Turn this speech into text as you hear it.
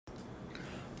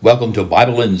Welcome to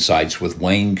Bible Insights with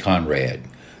Wayne Conrad.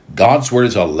 God's Word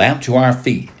is a lamp to our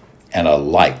feet and a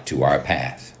light to our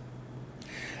path.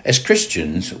 As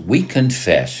Christians, we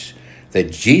confess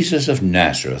that Jesus of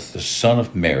Nazareth, the Son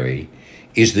of Mary,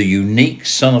 is the unique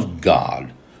Son of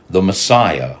God, the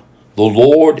Messiah, the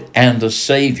Lord, and the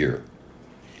Savior.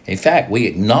 In fact, we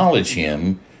acknowledge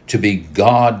him to be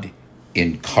God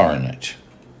incarnate.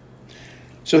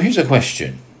 So here's a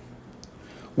question.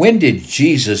 When did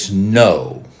Jesus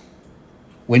know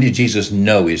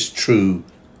his true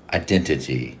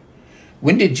identity?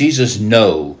 When did Jesus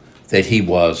know that he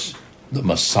was the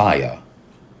Messiah,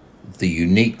 the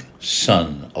unique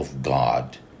Son of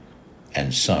God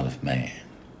and Son of Man?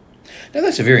 Now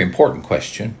that's a very important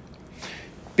question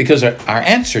because our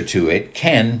answer to it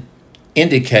can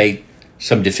indicate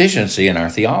some deficiency in our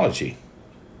theology.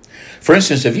 For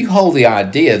instance, if you hold the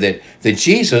idea that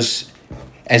Jesus,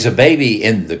 as a baby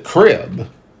in the crib,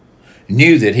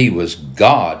 knew that he was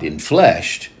God in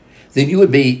flesh, then you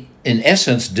would be, in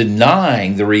essence,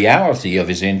 denying the reality of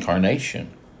his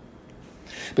incarnation.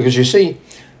 Because you see,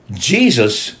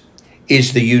 Jesus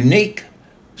is the unique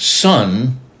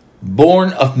Son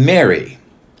born of Mary,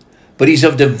 but he's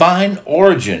of divine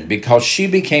origin because she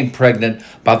became pregnant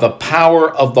by the power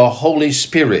of the Holy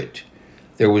Spirit.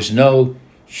 There was no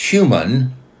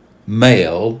human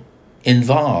male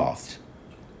involved.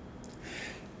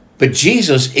 But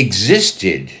Jesus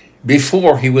existed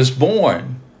before he was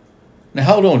born. Now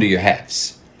hold on to your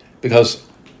hats, because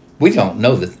we don't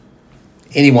know that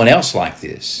anyone else like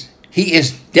this. He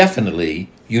is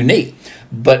definitely unique.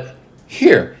 But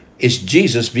here is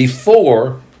Jesus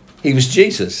before he was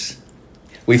Jesus.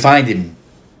 We find him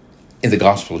in the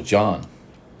Gospel of John.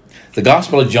 The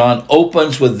Gospel of John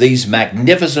opens with these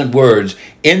magnificent words.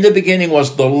 In the beginning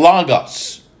was the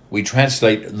Logos. We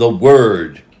translate the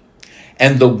Word.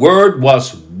 And the Word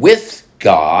was with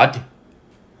God.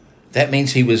 That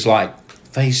means he was like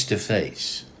face to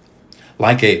face,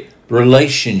 like a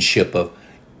relationship of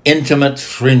intimate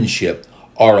friendship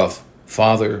or of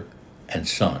father and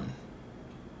son.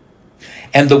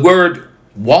 And the Word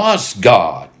was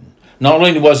God. Not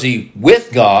only was he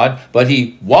with God, but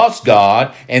he was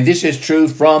God, and this is true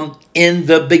from in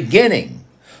the beginning.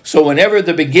 So whenever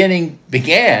the beginning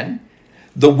began,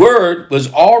 the Word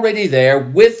was already there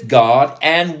with God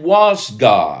and was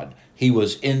God. He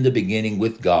was in the beginning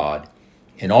with God,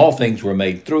 and all things were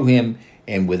made through him,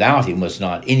 and without him was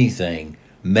not anything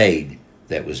made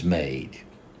that was made.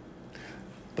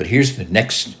 But here's the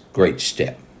next great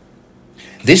step.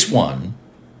 This one,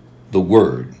 the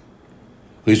Word,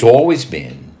 who's always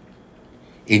been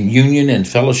in union and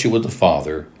fellowship with the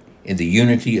Father in the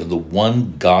unity of the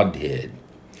one Godhead,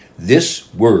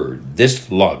 this Word,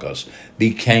 this Logos,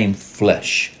 became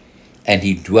flesh, and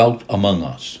he dwelt among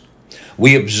us.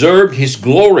 We observed his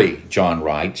glory, John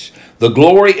writes. The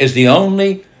glory is the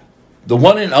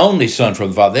one and only Son from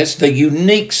the Father. That's the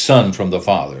unique Son from the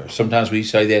Father. Sometimes we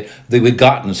say that, the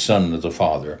begotten Son of the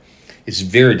Father. It's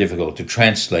very difficult to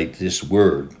translate this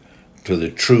word to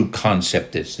the true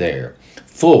concept that's there,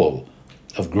 full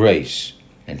of grace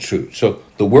and truth. So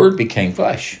the Word became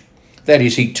flesh. That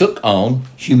is, he took on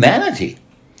humanity,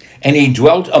 and he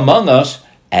dwelt among us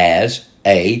as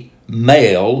a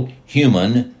male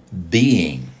human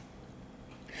being.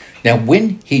 Now,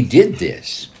 when he did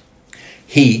this,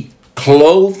 he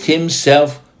clothed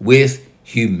himself with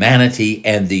humanity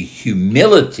and the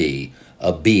humility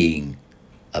of being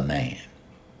a man.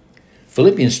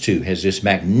 Philippians 2 has this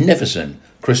magnificent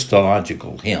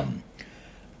Christological hymn.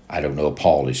 I don't know if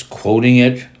Paul is quoting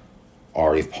it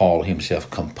or if Paul himself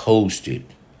composed it,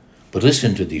 but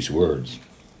listen to these words.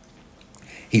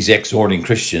 He's exhorting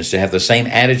Christians to have the same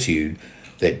attitude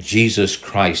that Jesus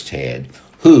Christ had,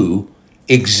 who,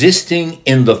 existing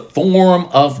in the form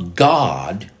of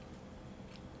God,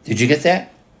 did you get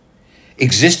that?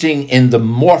 Existing in the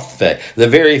morphe, the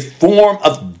very form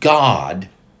of God,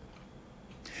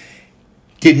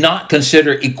 did not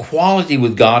consider equality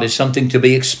with God as something to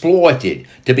be exploited,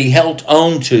 to be held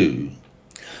on to.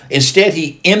 Instead,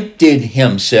 he emptied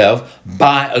himself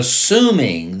by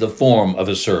assuming the form of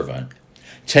a servant,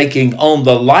 taking on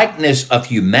the likeness of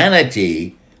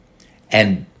humanity,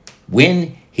 and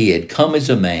when he had come as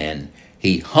a man,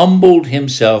 he humbled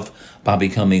himself by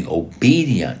becoming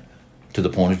obedient to the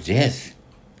point of death,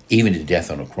 even to death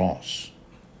on a cross.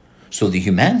 So the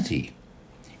humanity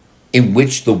in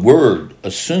which the Word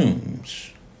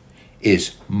assumes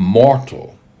is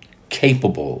mortal,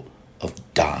 capable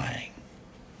of dying.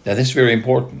 Now, this is very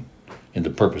important in the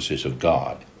purposes of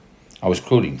God. I was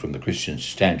quoting from the Christian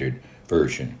Standard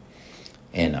Version,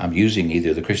 and I'm using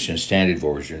either the Christian Standard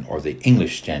Version or the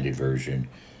English Standard Version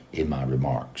in my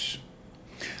remarks.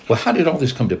 Well, how did all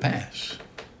this come to pass?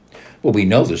 Well, we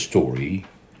know the story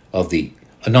of the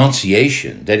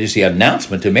Annunciation, that is the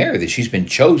announcement to Mary that she's been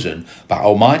chosen by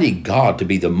Almighty God to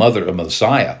be the mother of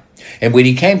Messiah. And when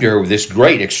he came to her with this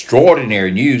great, extraordinary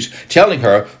news, telling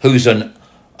her who's a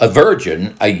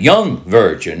virgin, a young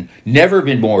virgin, never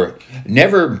been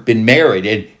married,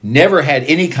 and never had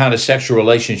any kind of sexual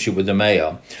relationship with a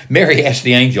male, Mary asked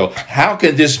the angel, "How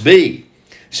can this be,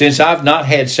 since I've not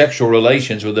had sexual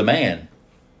relations with a man?"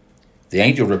 The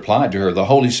angel replied to her, "The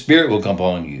Holy Spirit will come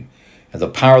upon you, and the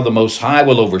power of the Most High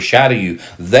will overshadow you.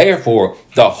 Therefore,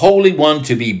 the Holy One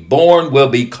to be born will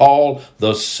be called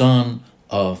the Son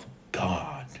of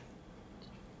God."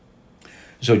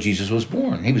 So Jesus was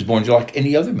born. He was born just like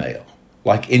any other male,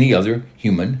 like any other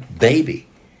human baby.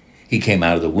 He came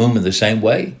out of the womb in the same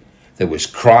way. There was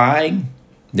crying,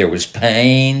 there was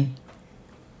pain.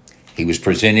 He was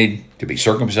presented to be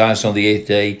circumcised on the 8th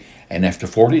day, and after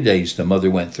 40 days, the mother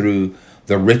went through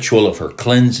the ritual of her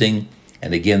cleansing,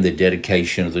 and again the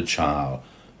dedication of the child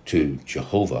to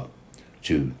Jehovah,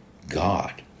 to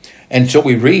God. And so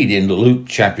we read in Luke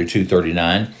chapter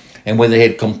 2:39, "And when they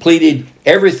had completed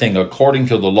everything according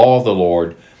to the law of the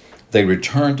Lord, they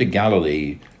returned to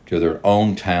Galilee, to their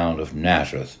own town of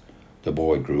Nazareth. The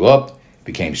boy grew up,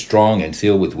 became strong and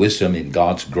filled with wisdom, and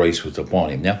God's grace was upon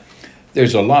him." Now,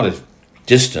 there's a lot of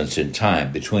distance in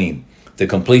time between the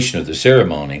completion of the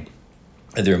ceremony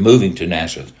and their moving to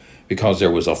Nazareth, because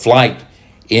there was a flight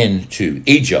into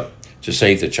Egypt to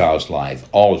save the child's life.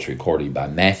 All is recorded by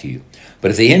Matthew.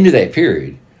 But at the end of that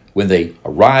period, when they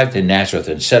arrived in Nazareth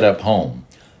and set up home,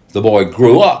 the boy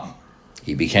grew up.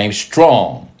 He became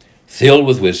strong, filled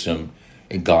with wisdom,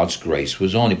 and God's grace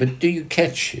was on him. But do you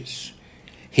catch this?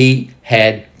 He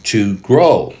had to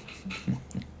grow.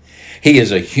 He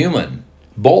is a human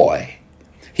boy.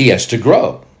 He has to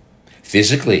grow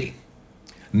physically,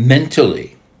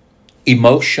 mentally,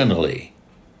 emotionally.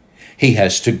 He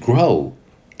has to grow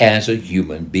as a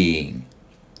human being.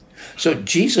 So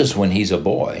Jesus, when he's a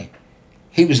boy,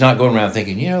 he was not going around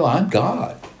thinking, I'm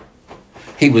God.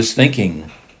 He was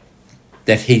thinking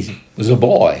that he was a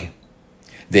boy,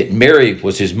 that Mary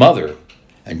was his mother,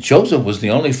 and Joseph was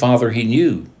the only father he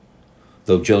knew,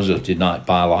 though Joseph did not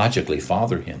biologically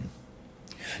father him.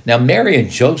 Now, Mary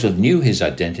and Joseph knew his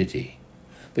identity.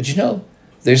 But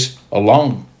there's a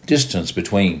long distance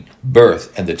between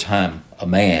birth and the time a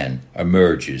man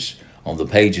emerges on the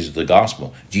pages of the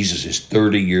gospel. Jesus is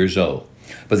 30 years old.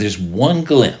 But there's one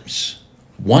glimpse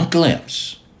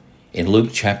in Luke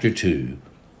chapter 2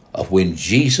 of when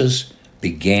Jesus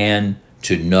began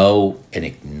to know and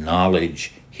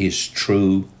acknowledge his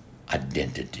true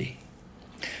identity.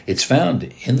 It's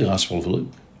found in the Gospel of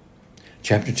Luke,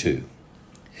 chapter 2.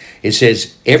 It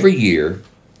says, every year,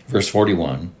 verse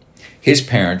 41, his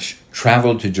parents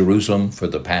traveled to Jerusalem for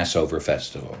the Passover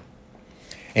festival.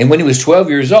 And when he was 12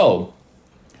 years old,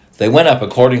 they went up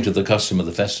according to the custom of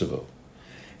the festival.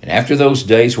 And after those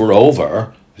days were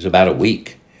over, it was about a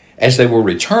week, as they were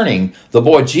returning, the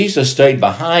boy Jesus stayed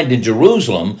behind in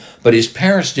Jerusalem, but his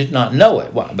parents did not know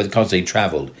it. Why? Because they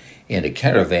traveled in a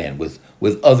caravan with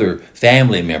other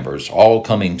family members, all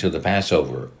coming to the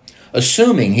Passover.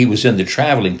 Assuming he was in the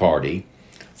traveling party,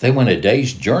 they went a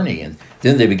day's journey, and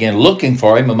then they began looking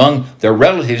for him among their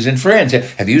relatives and friends.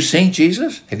 Have you seen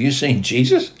Jesus? Have you seen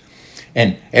Jesus?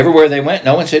 And everywhere they went,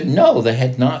 no one said no, they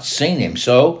had not seen him.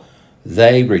 So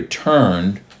they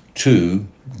returned to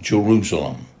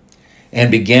Jerusalem and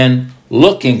began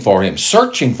looking for him,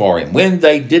 searching for him. When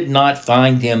they did not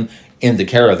find him in the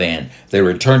caravan, they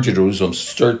returned to Jerusalem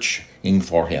searching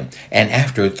for him. And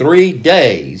after 3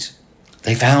 days,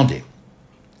 they found him.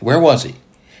 Where was he?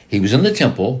 He was in the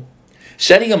temple,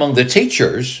 sitting among the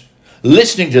teachers,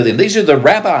 listening to them. These are the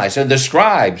rabbis and the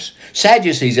scribes,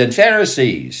 Sadducees and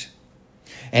Pharisees,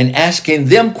 and asking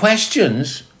them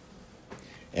questions.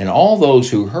 And all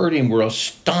those who heard him were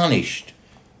astonished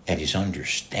at his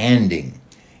understanding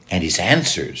and his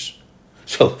answers.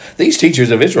 So these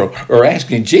teachers of Israel are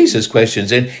asking Jesus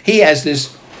questions, and he has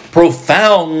this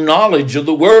profound knowledge of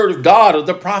the word of God, of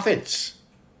the prophets.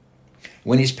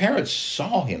 When his parents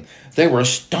saw him, they were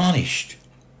astonished.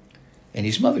 And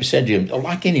his mother said to him,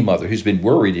 like any mother who's been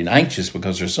worried and anxious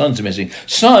because her son's missing,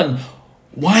 "Son,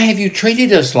 why have you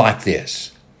treated us like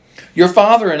this? Your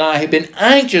father and I have been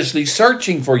anxiously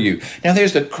searching for you." Now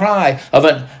there's the cry of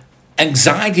an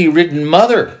anxiety-ridden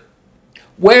mother.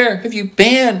 "Where have you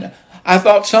been? I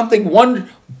thought something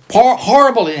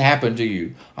horrible had happened to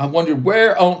you. I wondered,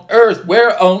 where on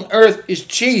earth is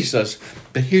Jesus?"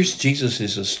 But here's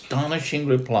Jesus' astonishing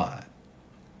reply.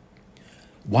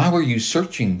 "Why were you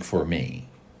searching for me?"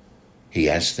 he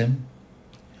asked them.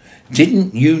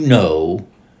 Didn't you know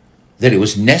that it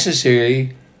was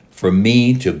necessary for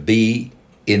me to be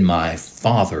in my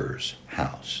Father's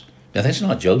house? Now, that's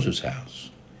not Joseph's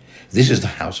house. This is the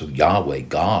house of Yahweh,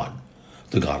 God,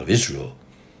 the God of Israel,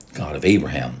 God of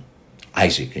Abraham,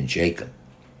 Isaac, and Jacob.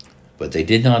 But they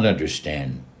did not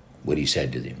understand what he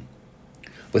said to them.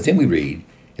 But then we read,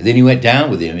 and then he went down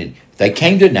with them, and they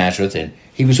came to Nazareth, and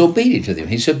he was obedient to them.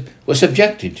 He was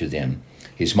subjected to them.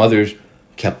 His mother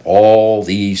kept all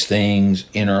these things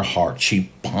in her heart.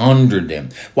 She pondered them.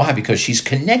 Why? Because she's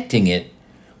connecting it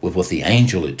with what the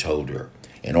angel had told her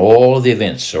and all of the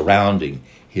events surrounding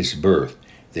his birth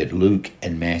that Luke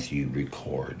and Matthew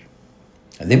record.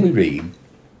 And then we read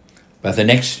about the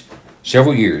next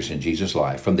several years in Jesus'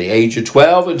 life, from the age of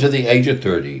 12 until the age of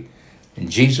 30, and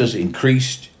Jesus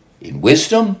increased in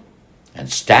wisdom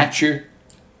and stature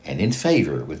and in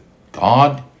favor with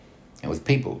God and with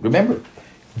people. Remember,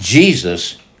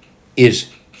 Jesus is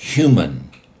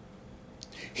human.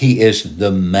 He is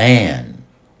the man,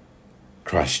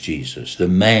 Christ Jesus, the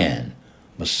man,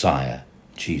 Messiah,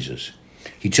 Jesus.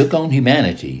 He took on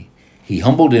humanity. He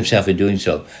humbled himself in doing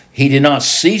so. He did not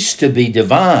cease to be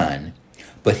divine,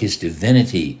 but his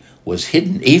divinity was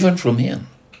hidden even from him.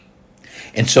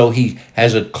 And so he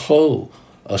has a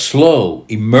slow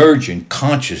emergent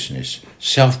consciousness,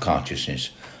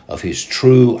 self-consciousness of his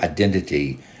true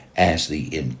identity as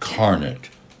the incarnate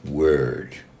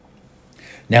Word.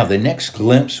 Now, the next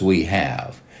glimpse we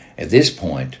have, at this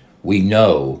point, we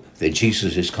know that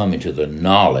Jesus is coming to the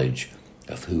knowledge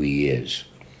of who he is.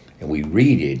 And we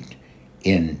read it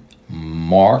in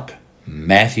Mark,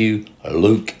 Matthew,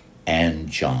 Luke, and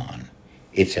John.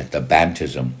 It's at the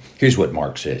baptism. Here's what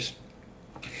Mark says.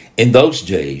 In those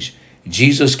days,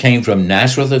 Jesus came from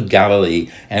Nazareth of Galilee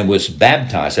and was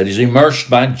baptized, that is, immersed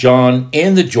by John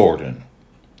in the Jordan.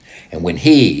 And when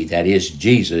he, that is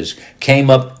Jesus, came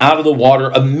up out of the water,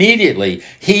 immediately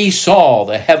he saw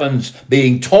the heavens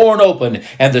being torn open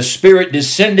and the Spirit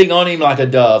descending on him like a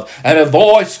dove. And a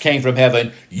voice came from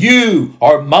heaven, "You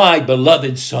are my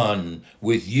beloved Son.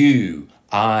 With you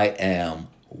I am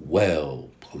well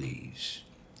pleased."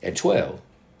 At 12,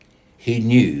 he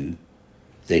knew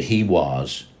that he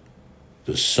was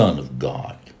the Son of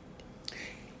God.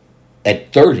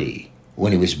 At 30,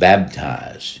 when he was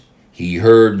baptized, he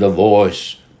heard the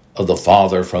voice of the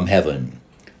Father from heaven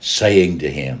saying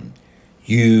to him,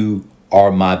 "You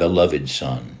are my beloved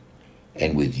Son,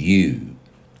 and with you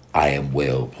I am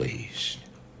well pleased."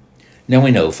 Now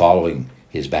we know, following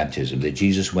his baptism, that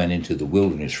Jesus went into the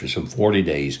wilderness for some 40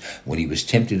 days when he was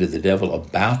tempted of the devil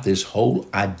about this whole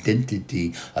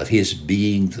identity of his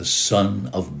being the Son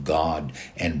of God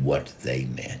and what they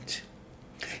meant.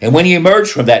 And when he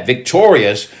emerged from that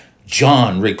victorious,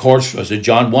 John records for us in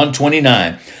John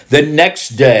 1:29, the next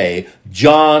day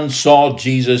John saw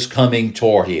Jesus coming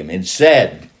toward him and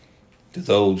said to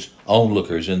those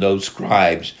onlookers and those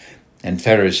scribes and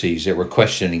Pharisees that were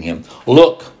questioning him,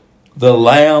 "Look, the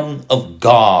Lamb of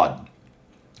God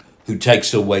who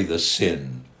takes away the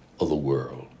sin of the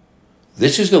world.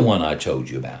 This is the one I told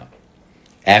you about.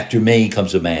 After me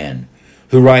comes a man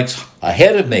who ranks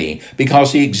ahead of me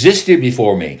because he existed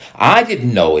before me. I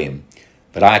didn't know him,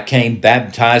 but I came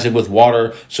baptizing with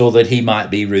water so that he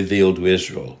might be revealed to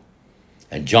Israel."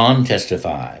 And John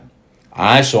testified,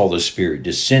 "I saw the Spirit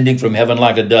descending from heaven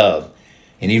like a dove,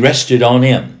 and he rested on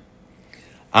him.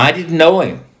 I didn't know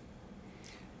him,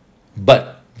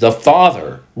 but the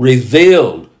Father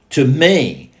revealed to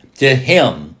me, to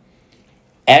him,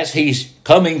 as he's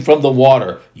coming from the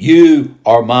water, 'You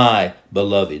are my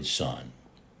beloved Son.'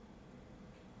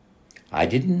 I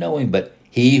didn't know him, but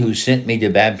he who sent me to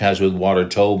baptize with water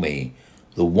told me,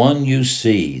 'The one you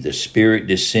see, the Spirit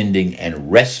descending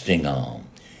and resting on,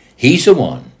 he's the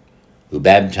one who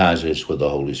baptizes with the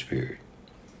Holy Spirit.'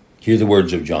 Hear the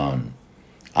words of John.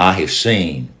 I have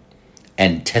seen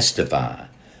and testify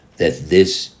that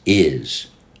this is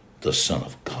the Son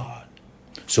of God."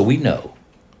 So we know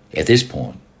at this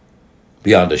point,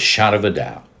 beyond a shadow of a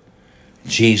doubt,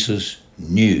 Jesus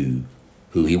knew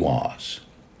who he was,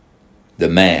 the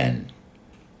man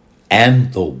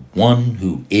and the one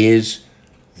who is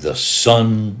the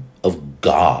Son of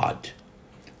God,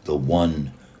 the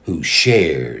one who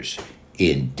shares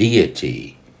in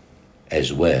deity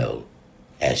as well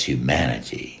as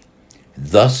humanity.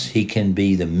 Thus he can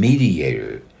be the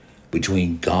mediator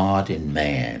between God and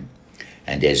man.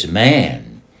 And as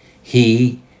man,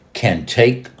 he can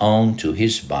take on to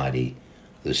his body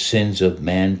the sins of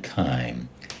mankind,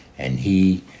 and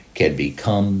he can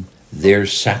become their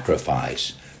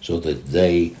sacrifice so that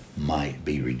they might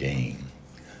be redeemed.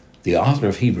 The author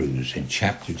of Hebrews in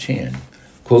chapter 10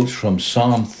 quotes from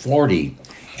Psalm 40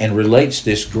 and relates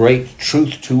this great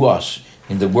truth to us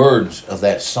in the words of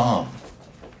that psalm.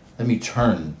 Let me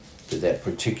turn to that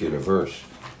particular verse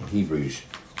in Hebrews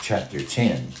chapter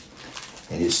 10.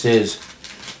 And it says,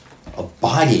 a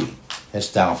body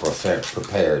hast thou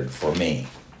prepared for me.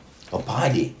 A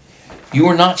body. You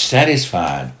are not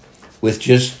satisfied with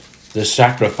just the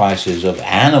sacrifices of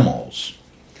animals.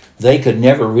 They could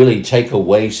never really take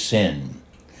away sin.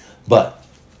 But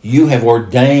you have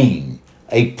ordained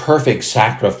a perfect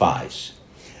sacrifice.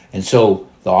 And so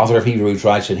the author of Hebrews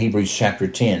writes in Hebrews chapter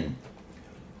 10,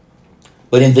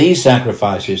 but in these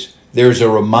sacrifices, there's a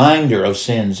reminder of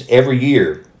sins every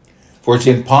year, for it's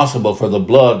impossible for the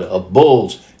blood of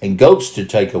bulls and goats to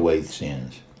take away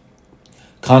sins.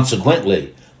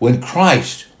 Consequently, when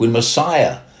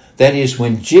Messiah, that is,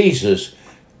 when Jesus,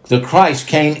 the Christ,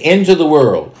 came into the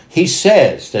world, he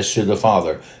says, that's to the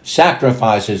Father,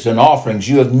 sacrifices and offerings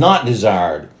you have not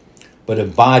desired, but a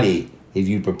body have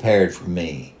you prepared for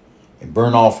me. And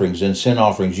burnt offerings and sin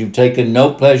offerings you've taken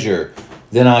no pleasure.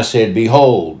 Then I said,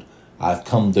 behold, I've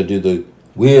come to do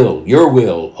your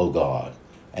will, O God,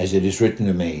 as it is written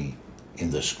to me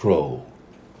in the scroll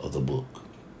of the book.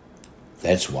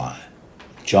 That's why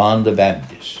John the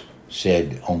Baptist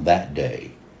said on that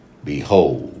day,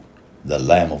 behold, the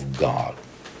Lamb of God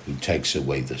who takes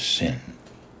away the sin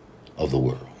of the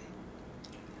world.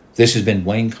 This has been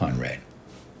Wayne Conrad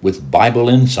with Bible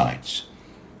Insights.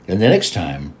 And the next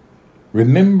time,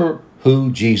 remember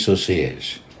who Jesus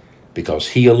is, because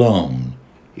he alone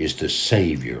is the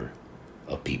Savior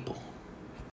of people.